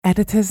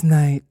Editor's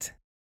note.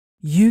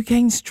 You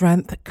gain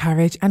strength,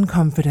 courage, and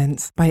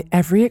confidence by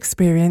every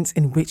experience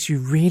in which you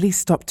really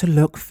stop to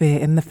look fear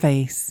in the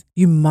face.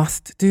 You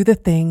must do the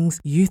things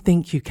you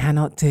think you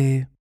cannot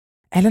do.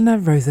 Eleanor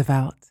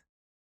Roosevelt.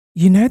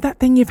 You know that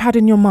thing you've had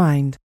in your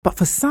mind, but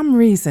for some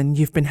reason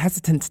you've been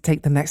hesitant to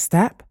take the next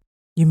step?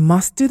 You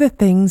must do the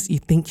things you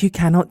think you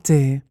cannot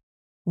do.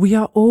 We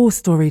are all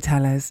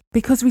storytellers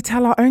because we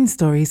tell our own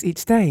stories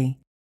each day.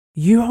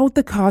 You hold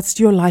the cards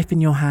to your life in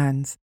your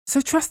hands, so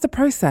trust the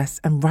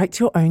process and write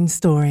your own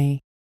story.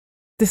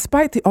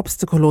 Despite the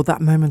obstacle or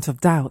that moment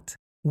of doubt,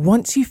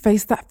 once you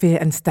face that fear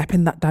and step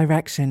in that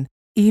direction,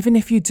 even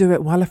if you do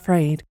it while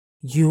afraid,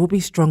 you will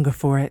be stronger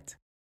for it.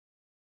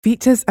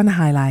 Features and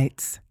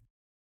highlights.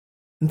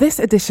 This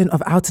edition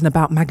of Out and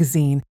About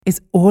magazine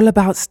is all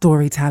about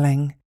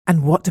storytelling.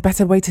 And what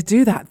better way to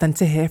do that than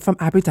to hear from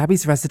Abu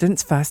Dhabi's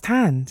residents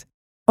firsthand?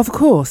 Of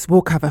course,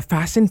 we'll cover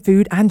fashion,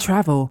 food and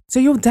travel, so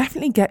you'll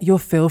definitely get your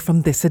fill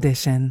from this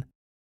edition.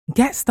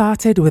 Get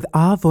started with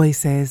Our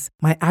Voices,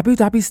 my Abu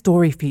Dhabi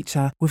story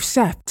feature with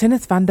chef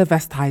Tinus van der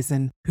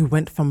Westhuizen, who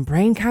went from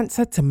brain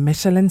cancer to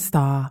Michelin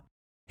star.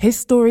 His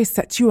story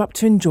sets you up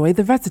to enjoy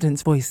the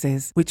residents'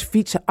 voices, which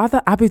feature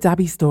other Abu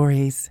Dhabi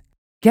stories.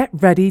 Get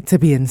ready to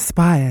be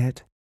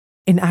inspired.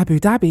 In Abu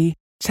Dhabi,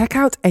 check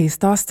out A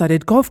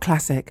Star-Studded Golf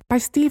Classic by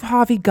Steve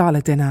Harvey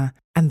Gala Dinner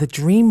and the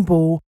Dream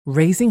Ball,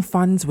 raising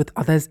funds with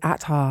others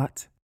at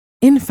heart.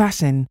 In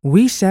fashion,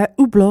 we share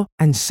Hublot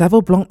and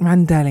Cheval Blanc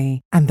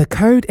Randelli and the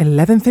code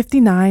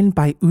 1159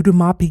 by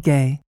Audemars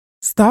Piguet.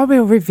 Star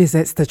Wheel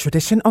revisits the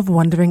tradition of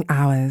wandering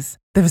hours.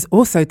 There is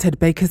also Ted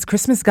Baker's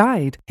Christmas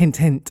Guide, hint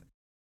hint.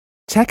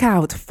 Check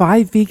out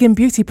 5 vegan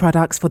beauty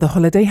products for the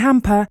holiday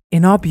hamper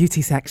in our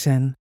beauty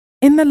section.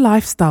 In the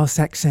lifestyle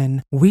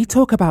section, we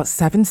talk about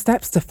 7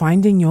 steps to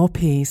finding your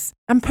peace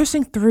and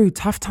pushing through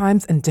tough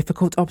times and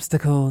difficult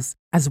obstacles,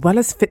 as well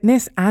as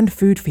fitness and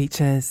food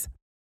features.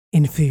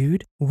 In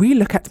food, we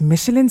look at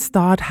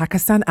Michelin-starred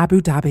Hakkasan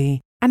Abu Dhabi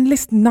and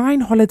list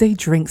 9 holiday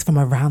drinks from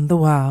around the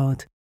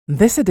world.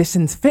 This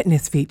edition's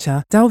fitness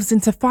feature delves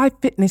into 5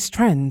 fitness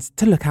trends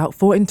to look out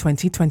for in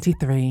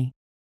 2023.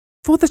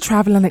 For the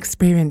travel and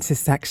experiences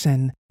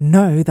section,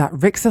 know that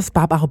Rixos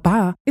Bab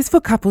al-Ba is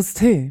for couples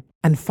too,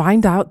 and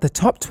find out the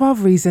top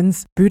 12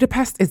 reasons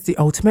Budapest is the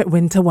ultimate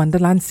winter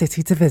wonderland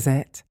city to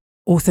visit.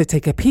 Also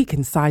take a peek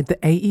inside the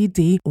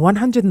AED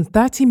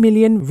 130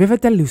 million River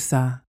de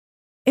Lusa.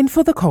 In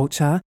for the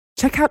culture,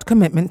 check out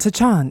Commitment to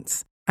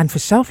Chance, and for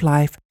shelf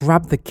life,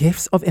 grab the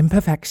Gifts of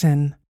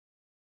Imperfection.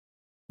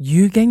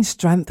 You gain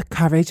strength,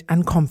 courage,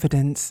 and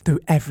confidence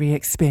through every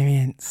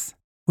experience.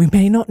 We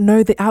may not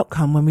know the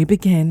outcome when we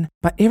begin,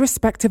 but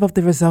irrespective of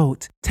the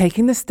result,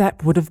 taking the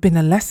step would have been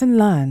a lesson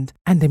learned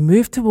and a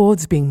move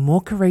towards being more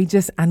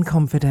courageous and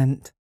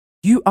confident.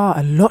 You are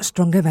a lot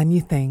stronger than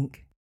you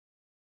think.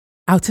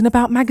 Out and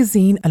About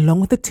magazine,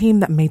 along with the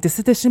team that made this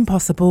edition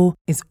possible,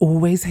 is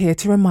always here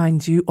to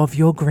remind you of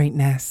your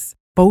greatness.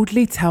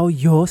 Boldly tell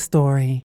your story.